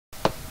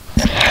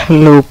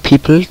Hello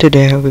people,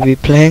 today I will be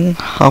playing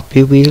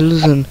Happy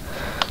Wheels and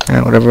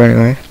whatever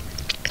anyway.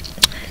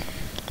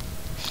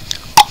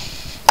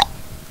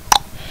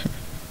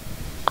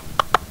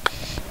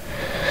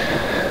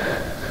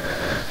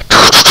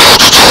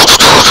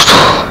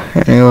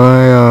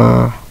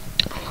 Anyway,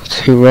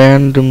 let's see,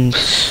 random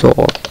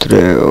sort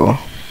through.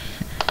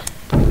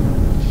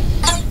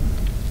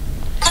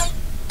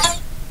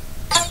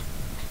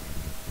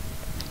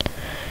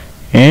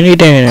 Any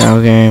day now,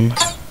 game.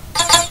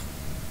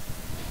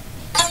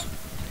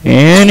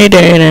 Any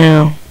day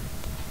now.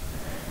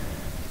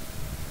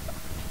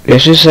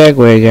 This is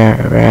Segway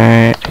guy,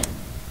 right?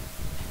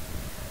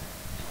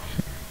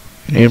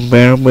 You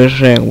better be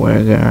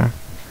Segway guy.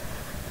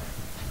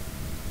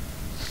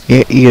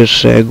 Yeah, you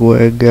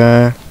Segway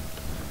guy.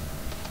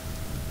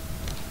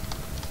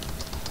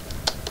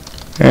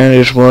 And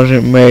this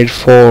wasn't made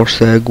for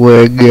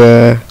Segway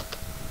guy.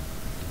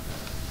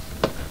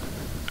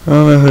 I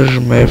don't know who this is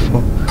made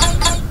for.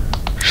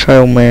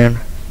 Showman.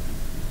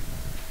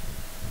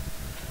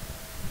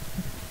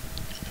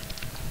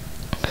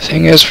 The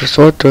thing is, for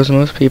sort throws,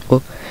 most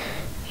people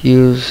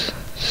use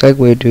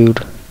Segway Dude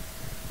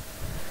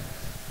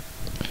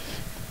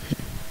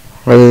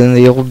rather than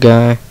the old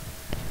guy.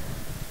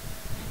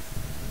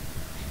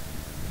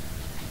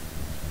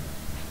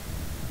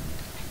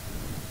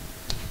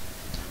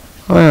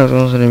 Oh yeah, I was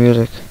listening to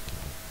music.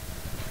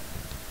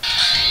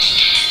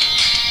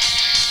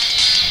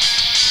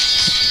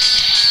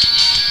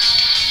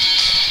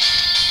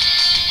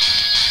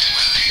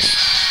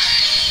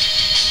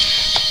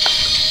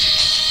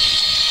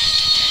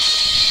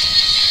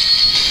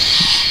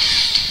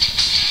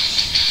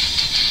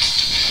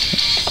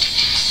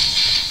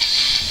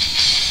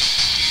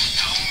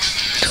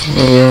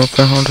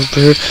 Found a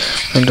bit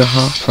and a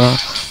half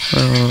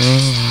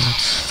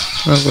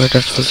nobody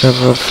that was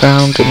ever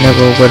found, it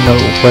never went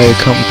away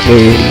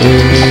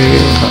completely.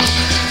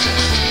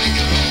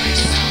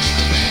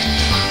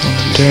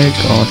 Day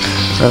gone,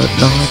 but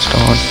now it's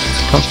gone.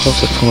 Not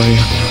closer to me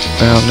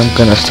around. I'm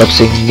gonna stop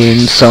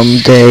singing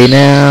someday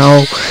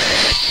now.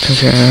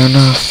 Can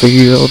I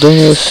feel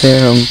this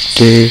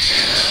empty?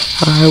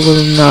 I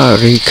will not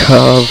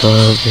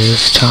recover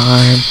this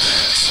time.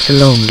 The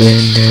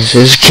loneliness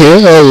is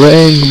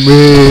killing me.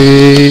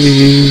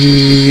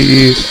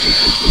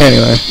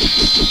 Anyway.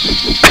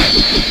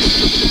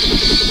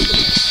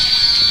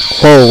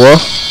 Whoa.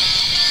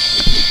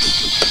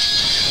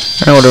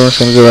 I wonder what's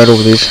gonna go right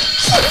over these.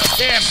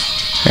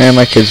 And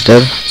my kid's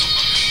dead.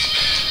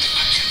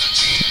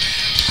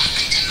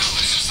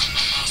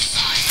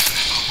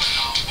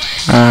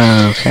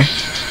 Okay.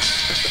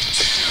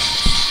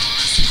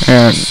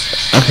 And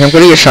okay, I'm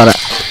gonna get shot at.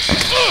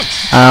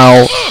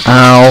 Ow.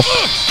 Ow.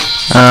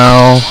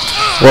 Ow.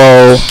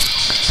 Whoa.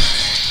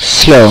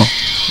 Slow.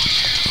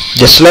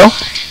 Just slow?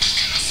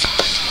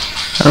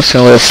 I'm just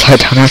gonna let it slide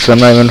down after I'm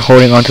not even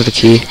holding onto the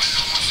key.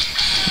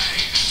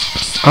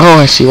 Oh,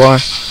 I see why.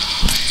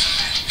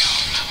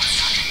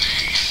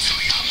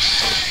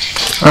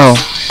 Oh.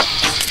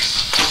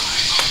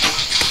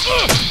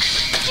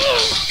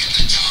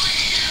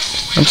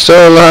 I'm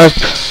still alive.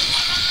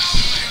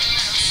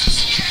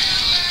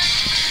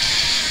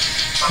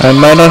 I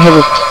might not have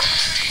a...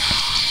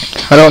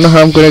 I don't know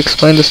how I'm going to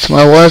explain this to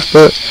my wife,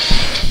 but...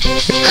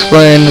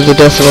 explain the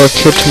death of our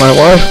kid to my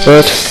wife,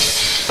 but...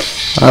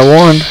 I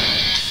won.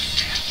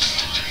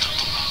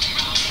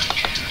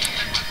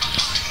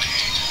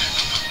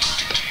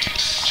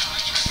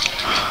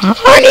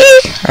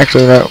 Honey!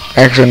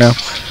 Actually no.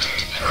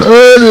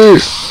 Honey!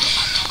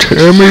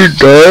 Timmy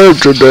died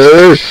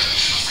today.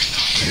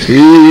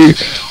 He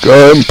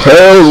got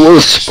impaled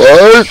with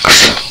spikes.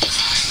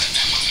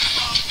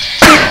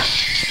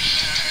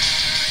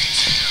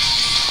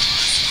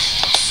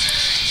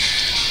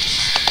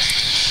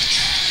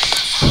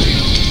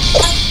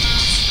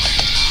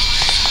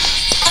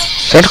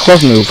 Santa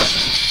Claus move.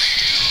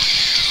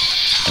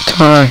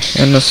 Die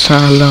in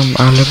asylum,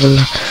 I live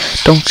alone.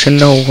 Don't you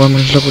know I'm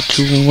in love with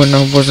you when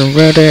I wasn't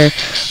ready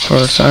for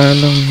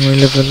asylum? We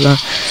live a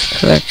life.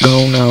 Let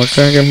go now,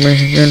 dragging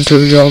me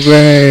into your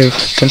grave.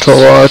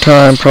 Control our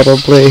time,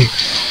 probably.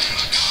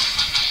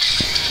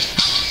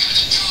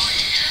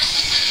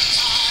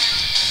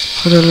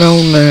 For the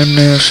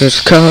loneliness,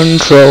 it's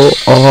Control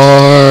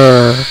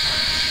R.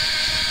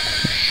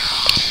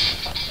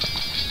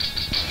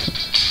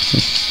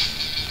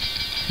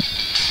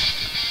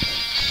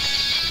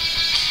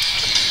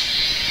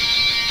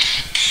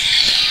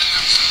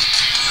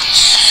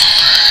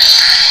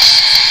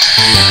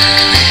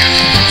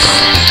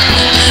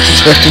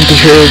 Expecting to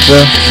hear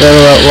the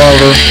battle out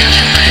louder.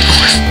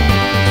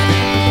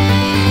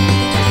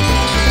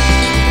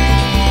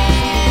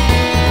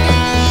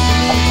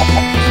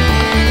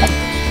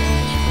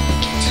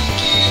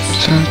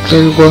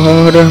 Exactly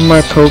what am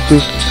my poker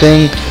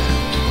thing?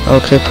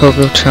 Okay,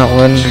 poker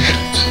challenge.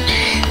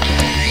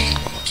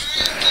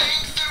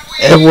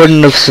 It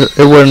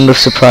wouldn't have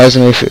surprised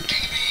me if it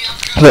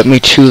let me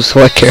choose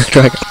what character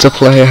I got to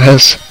play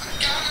as.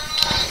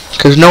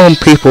 Cause knowing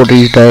people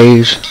these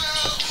days.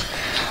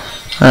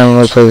 I haven't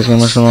really played this game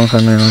in a long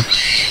time anyway.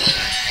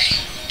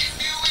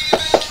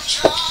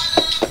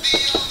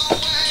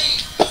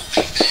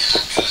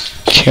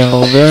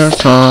 kill their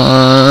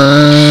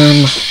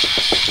time.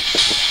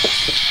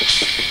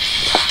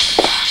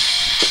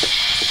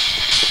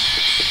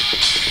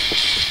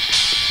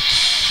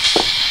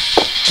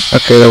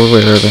 Okay, that was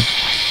way early.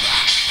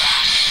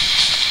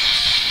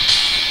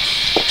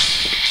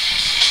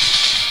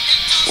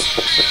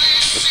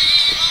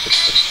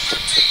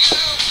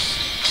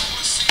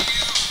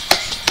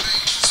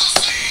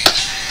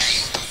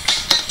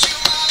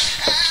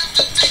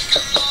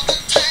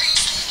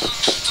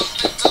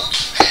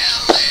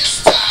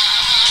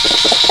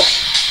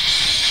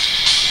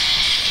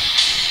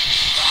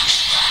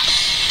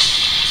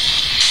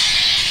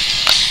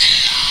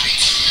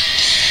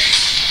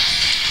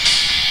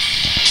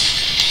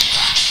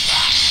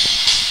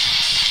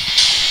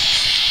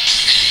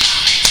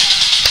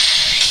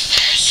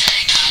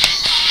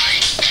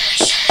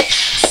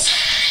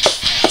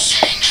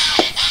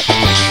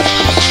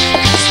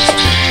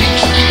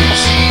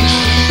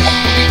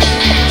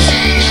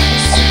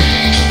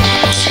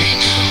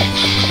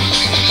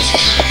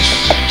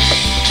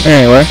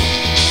 Anyway,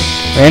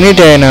 any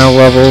day now,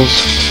 levels.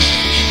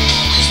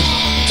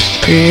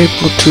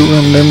 People to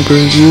remember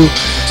you.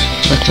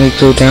 Let me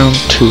go down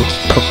to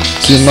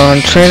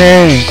Pokemon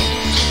training.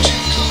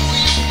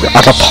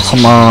 Other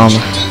Pokemon.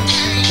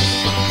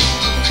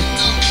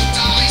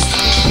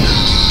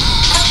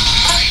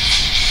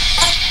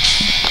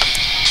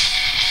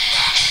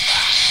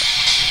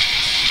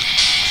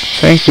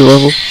 Thank you,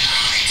 level.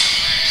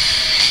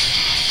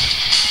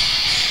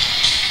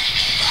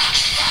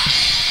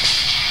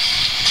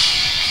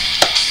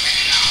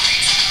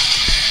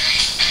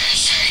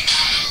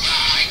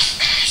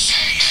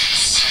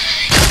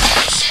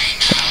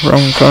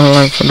 Wrong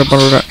line from the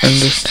bottle and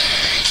this.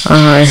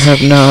 I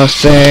have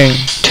nothing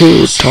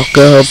to talk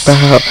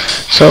about,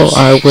 so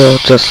I will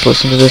just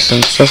listen to this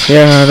and stuff.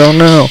 Yeah, I don't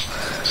know.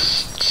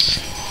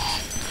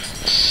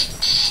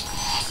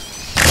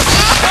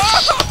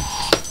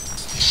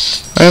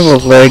 I have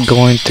a leg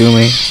going through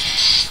me.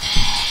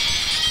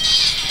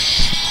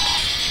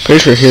 Pretty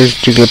sure here's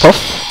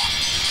Jigglypuff.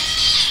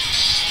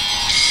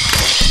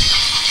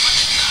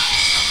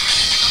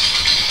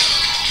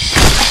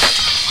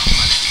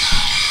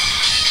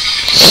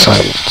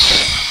 Silence.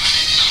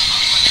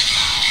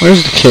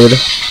 Where's the kid?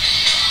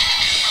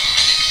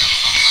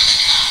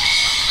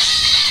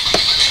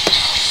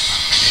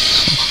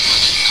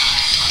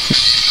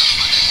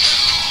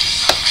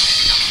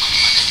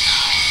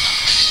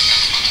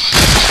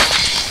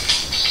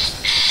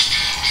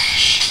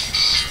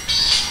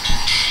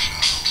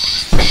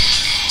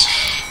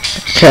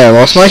 Okay, I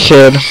lost my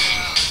kid.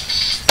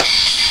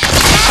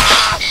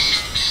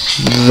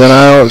 Then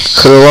I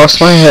could have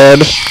lost my head.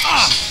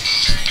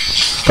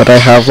 But I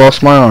have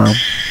lost my arm.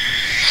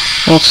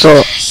 Also,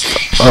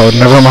 oh,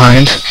 never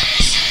mind.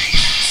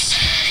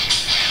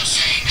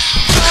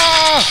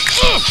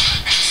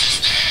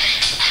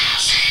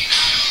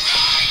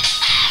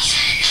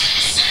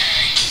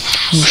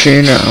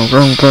 She now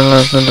run for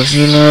life and the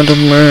United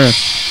Man.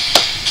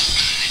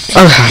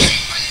 Oh god.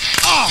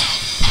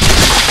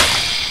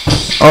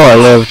 Oh, I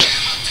lived.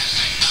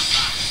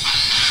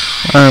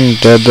 I'm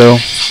dead though.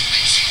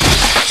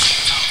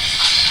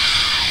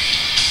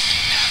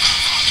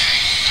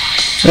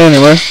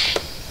 Anyway.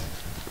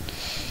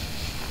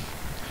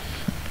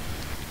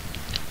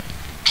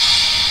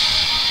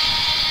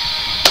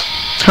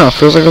 Huh,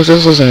 feels like I was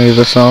just listening to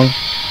this song.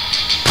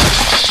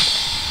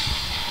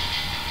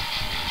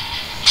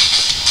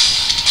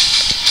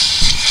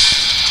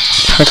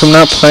 Like I'm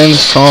not playing the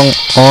song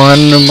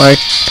on my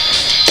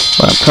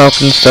laptop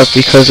and stuff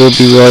because it would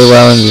be really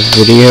loud in the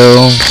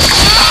video.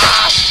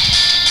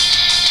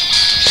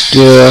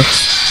 Stuff.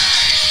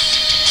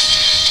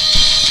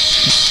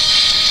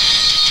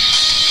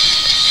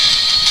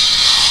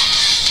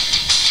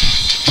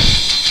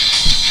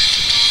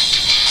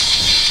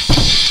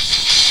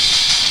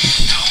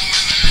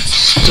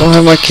 Still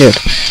have my kid.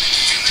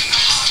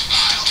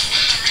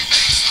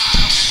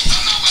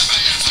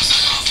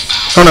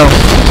 Oh no,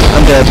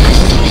 I'm dead.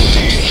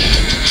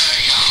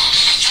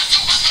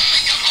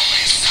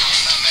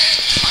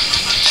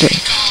 Okay.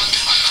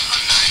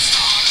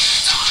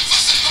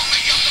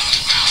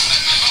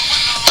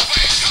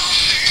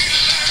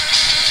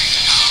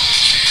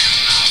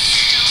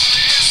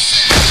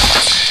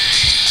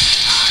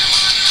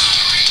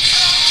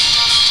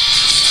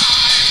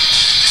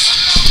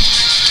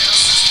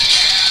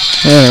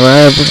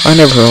 Anyway, I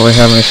never really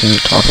have anything to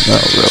talk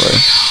about, really.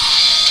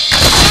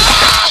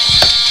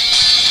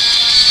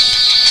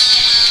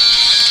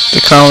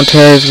 The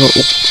commentaries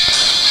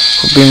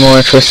would be more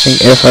interesting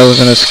if I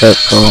was in a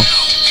Skype call.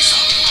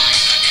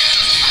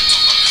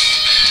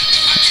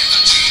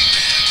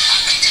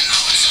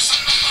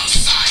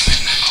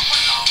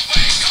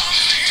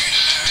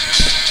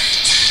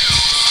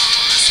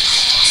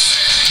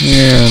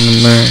 Yeah,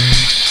 man.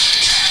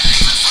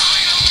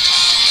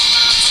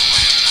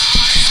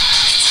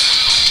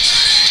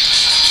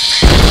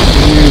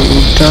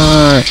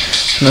 Die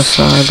in the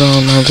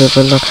asylum, I live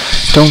alone.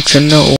 Don't you know?